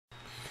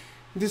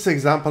In this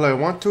example, I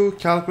want to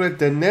calculate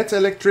the net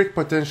electric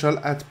potential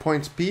at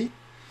point P.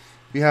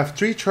 We have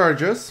three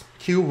charges,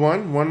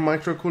 Q1, 1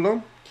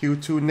 microcoulomb,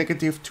 Q2,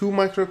 negative 2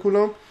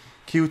 microcoulomb,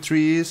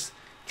 Q3 is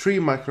 3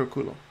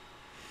 microcoulomb.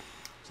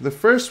 So the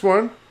first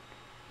one,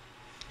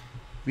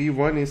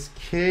 V1 is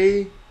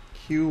K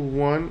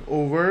Q1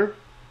 over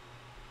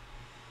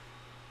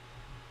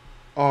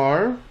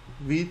R.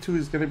 V2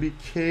 is going to be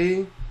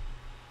K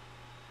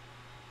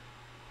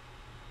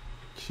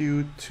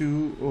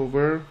Q2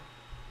 over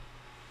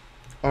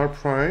R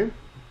prime,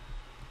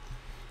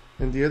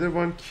 and the other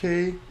one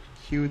K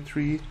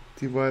Q3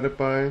 divided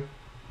by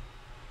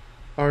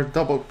R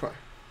double prime.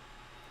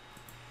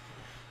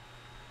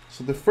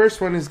 So the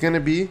first one is going to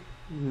be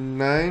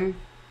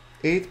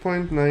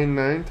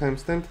 8.99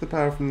 times 10 to the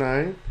power of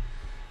 9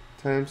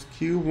 times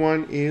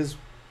Q1 is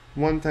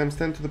 1 times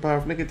 10 to the power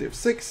of negative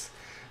 6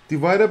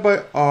 divided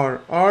by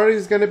R. R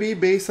is going to be,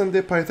 based on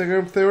the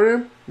Pythagorean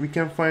theorem, we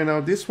can find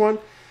out this one,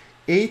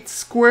 8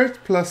 squared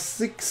plus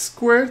 6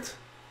 squared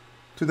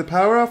to the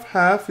power of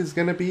half is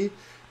going to be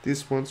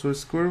this one. So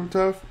square root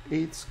of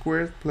 8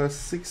 squared plus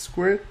 6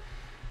 squared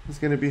is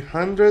going to be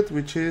 100,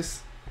 which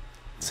is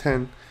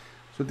 10.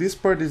 So this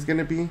part is going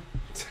to be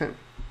 10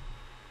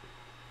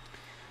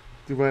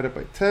 divided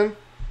by 10.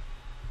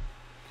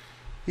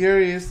 Here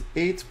is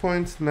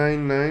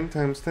 8.99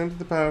 times 10 to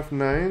the power of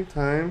 9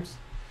 times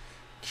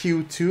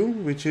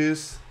Q2, which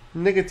is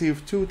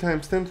negative 2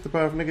 times 10 to the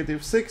power of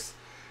negative 6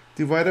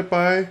 divided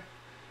by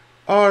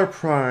R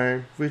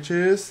prime, which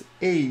is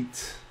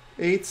 8.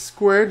 8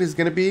 squared is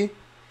going to be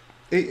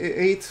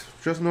 8,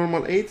 just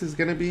normal 8 is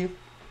going to be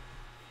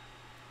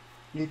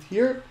 8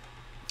 here,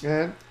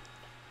 and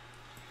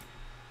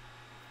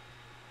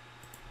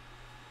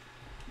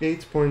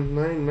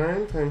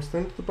 8.99 times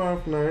 10 to the power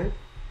of 9,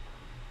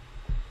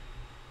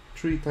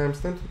 3 times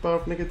 10 to the power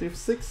of negative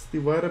 6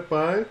 divided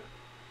by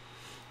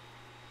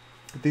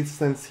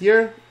distance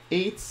here,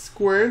 8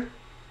 squared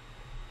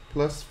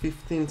plus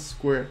 15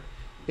 squared.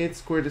 8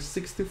 squared is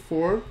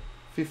 64,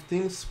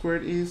 15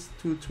 squared is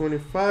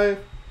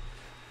 225,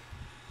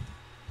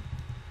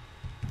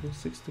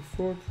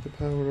 64 to the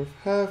power of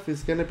half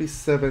is going to be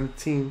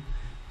 17.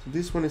 So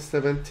this one is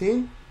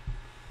 17.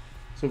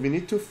 So we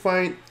need to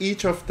find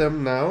each of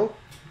them now.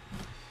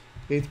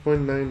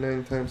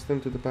 8.99 times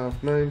 10 to the power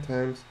of 9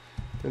 times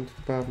 10 to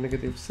the power of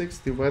negative 6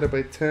 divided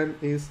by 10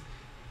 is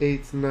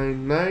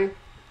 899.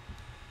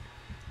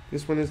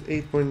 This one is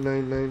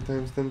 8.99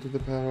 times 10 to the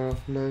power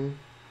of 9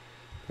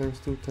 times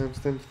 2 times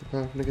 10 to the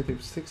power of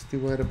negative 6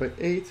 divided by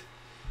 8. It's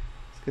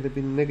going to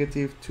be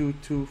negative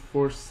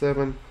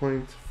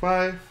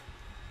 2247.5.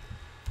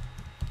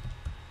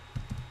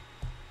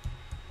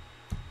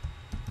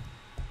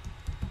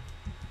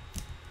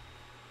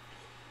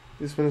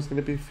 This one is going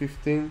to be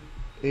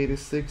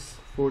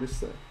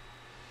 1586.47.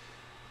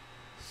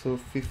 So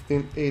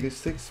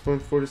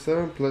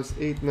 1586.47 plus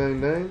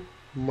 899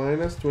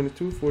 minus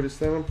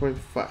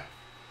 2247.5.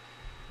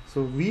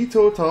 So V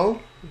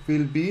total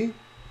will be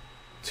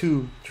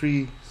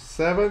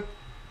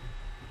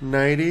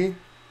 237.97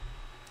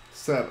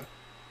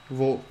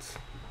 volts.